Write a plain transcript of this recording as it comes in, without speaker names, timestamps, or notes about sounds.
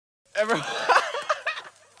ever?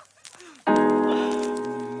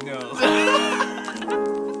 No.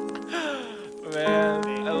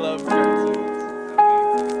 Man, I love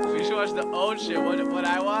cartoons. We should watch the old shit. What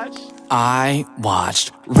I watch? I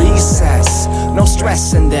watched Recess, no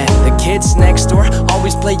stress in that. The kids next door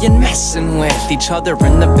always playing, messing with each other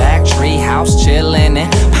in the back tree house, chilling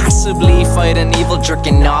and possibly fighting evil,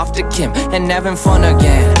 jerking off to Kim and having fun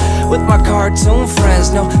again with my cartoon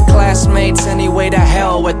friends. No classmates anyway, to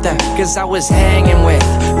hell with them, cause I was hanging with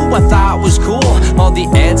who I thought was cool. All the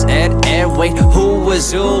Ed, wait, who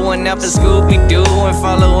was who? Went up to Scooby-Doo and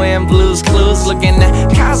following Blue's Clues, looking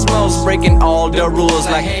at Cosmos, breaking all the rules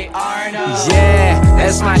like, hey Arnold. Yeah,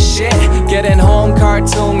 that's my shit. Getting home,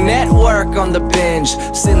 Cartoon Network on the binge.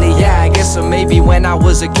 Silly, yeah, I guess so. Maybe when I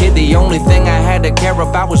was a kid, the only thing I had to care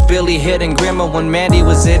about was Billy hitting Grimmer when Mandy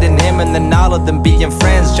was hitting him, and then all of them being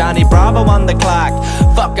friends. Johnny Bravo on the clock,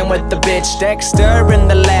 fucking with the bitch Dexter in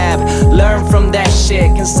the lab. Learn from that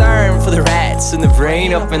shit, concern for the rats in the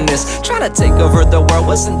brain up in this. Trying to take over the world,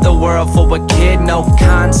 wasn't the world for a kid? No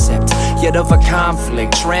concept, yet of a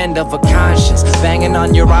conflict, trend of a conscience. Banging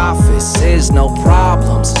on your offices, no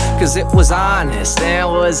problems, cause it was honest and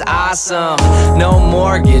was awesome. No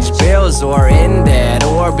mortgage bills or in debt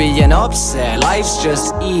or being upset. Life's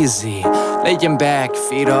just easy, laying back,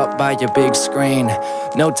 feet up by your big screen.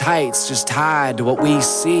 No tights, just tied to what we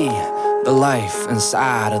see. The life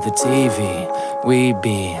inside of the TV, we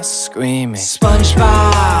be screaming.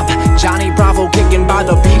 Spongebob, Johnny Bravo kicking by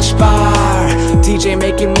the beach bar. TJ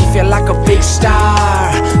making me feel like a big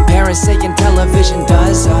star. Parents saying television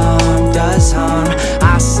does harm.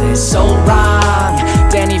 I said so wrong.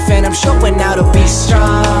 Danny Phantom showing how to be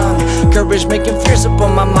strong. Courage making fears up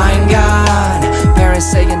on my mind gone. Parents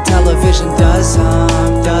saying television does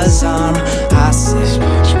harm. I said,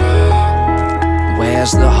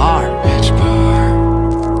 where's the heart?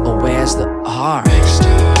 Oh, where's the heart?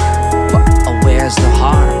 Oh, where's the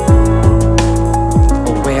heart?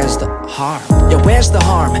 Oh, where's the heart? Yeah, where's the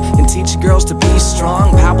harm in teaching girls to be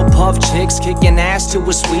strong? Powerpuff chicks kicking ass to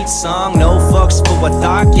a sweet song. No fucks for a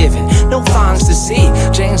thought given, no thongs to see.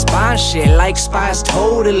 James Bond shit like spies,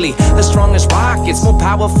 totally. The strongest rockets, more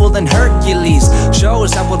powerful than Hercules.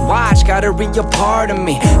 Shows I would watch, gotta be a part of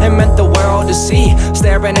me. It meant the world to see.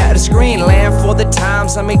 Staring at the screen, land for the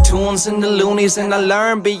times. I make tunes in the loonies and I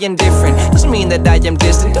learn being different. Doesn't mean that I am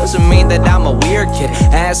distant, doesn't mean that I'm a weird kid.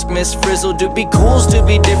 Ask Miss Frizzle to be cool, to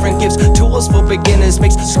be different. Gives tools for beginners,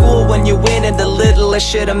 makes school when you win it a little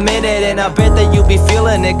shit a minute. And I bet that you be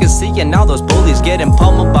feeling it, cause seeing all those bullies getting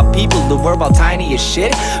pummeled by people who were all tiny as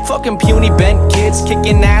shit. Fucking puny bent kids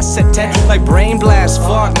kicking ass at 10 like brain blast.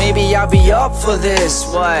 Fuck, maybe I'll be up for this,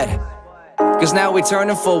 what? Cause now we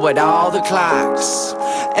turning forward all the clocks,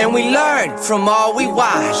 and we learn from all we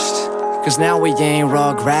watched. Cause now we ain't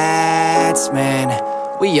rugrats, man,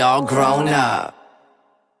 we all grown up,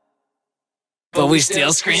 but we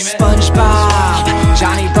still screaming. Spongebob,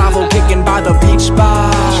 Johnny Bravo kicking by the beach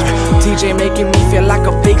bar. TJ making me feel like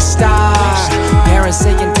a big star. Parents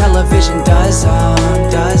saying television does harm.